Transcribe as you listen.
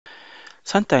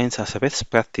Sometimes, as a best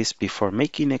practice, before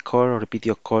making a call or a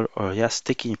video call or just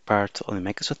taking part on the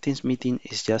Microsoft Teams meeting,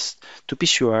 is just to be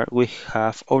sure we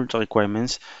have all the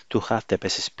requirements to have the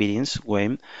best experience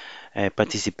when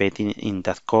participating in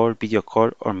that call, video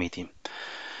call, or meeting.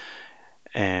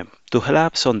 To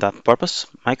help us on that purpose,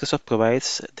 Microsoft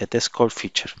provides the TestCall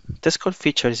feature. TestCall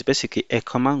feature is basically a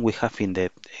command we have in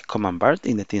the command bar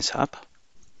in the Teams app.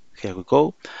 Here we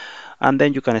go. And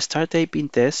then you can start typing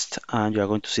test and you are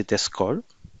going to see TestCall.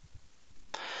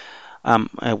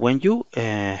 When you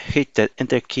hit the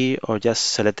enter key or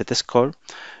just select the test call,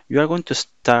 you are going to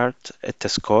start a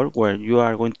test call where you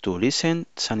are going to listen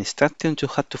some instructions you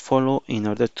have to follow in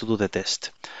order to do the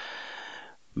test.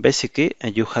 Basically,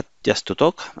 you have just to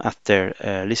talk after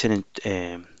listening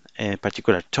a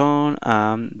particular tone,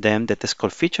 and then the test call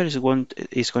feature is going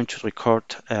to record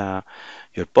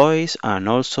your voice, and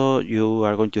also you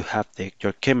are going to have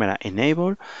your camera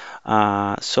enabled.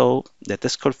 So the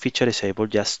test call feature is able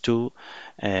just to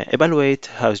evaluate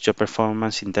how is your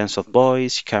performance in terms of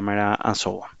voice, camera, and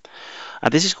so on.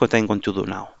 And this is what I'm going to do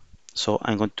now. So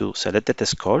I'm going to select the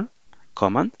test call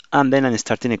command, and then I'm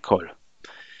starting a call.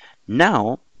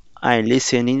 Now I'm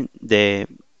listening the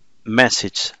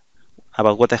message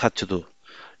about what I had to do.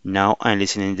 Now I'm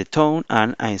listening the tone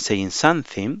and I'm saying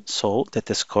something, so the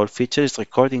test call feature is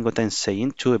recording what I'm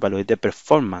saying to evaluate the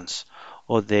performance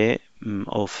of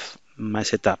of my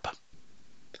setup.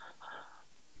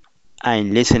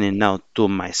 I'm listening now to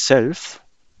myself,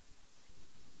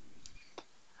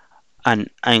 and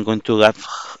I'm going to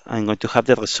have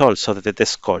the results of the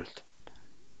test call.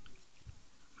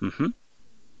 Mhm.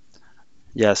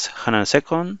 Just hang on a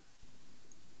second.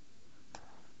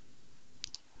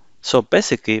 So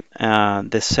basically,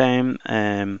 the same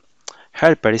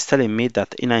helper is telling me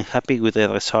that I'm happy with the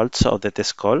results of the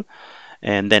test call,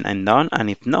 and then I'm done. And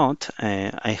if not,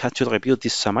 I have to review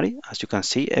this summary. As you can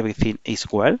see, everything is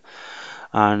well,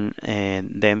 and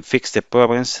then fix the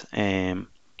problems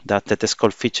that the test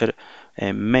call feature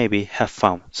maybe have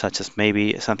found, such as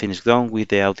maybe something is wrong with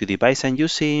the audio device I'm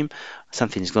using,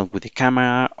 something is wrong with the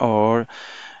camera, or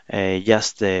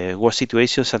just the worst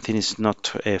situation, something is not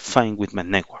fine with my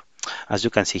network. As you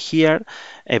can see here,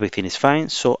 everything is fine,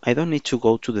 so I don't need to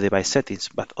go to the device settings,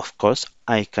 but of course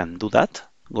I can do that.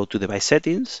 Go to device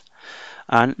settings,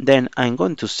 and then I'm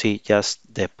going to see just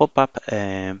the pop-up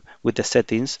with the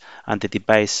settings and the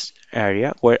device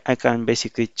area where I can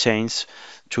basically change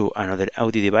to another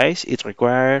audio device it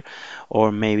required,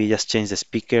 or maybe just change the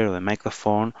speaker or the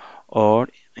microphone, or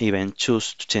even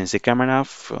choose to change the camera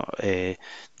for the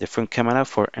front camera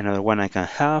for another one I can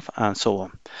have, and so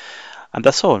on. And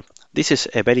that's all. This is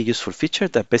a very useful feature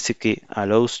that basically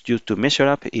allows you to measure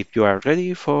up if you are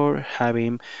ready for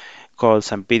having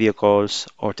calls and video calls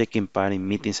or taking part in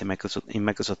meetings in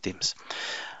Microsoft Teams.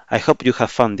 I hope you have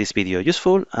found this video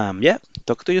useful. Yeah,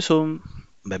 talk to you soon.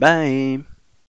 Bye bye.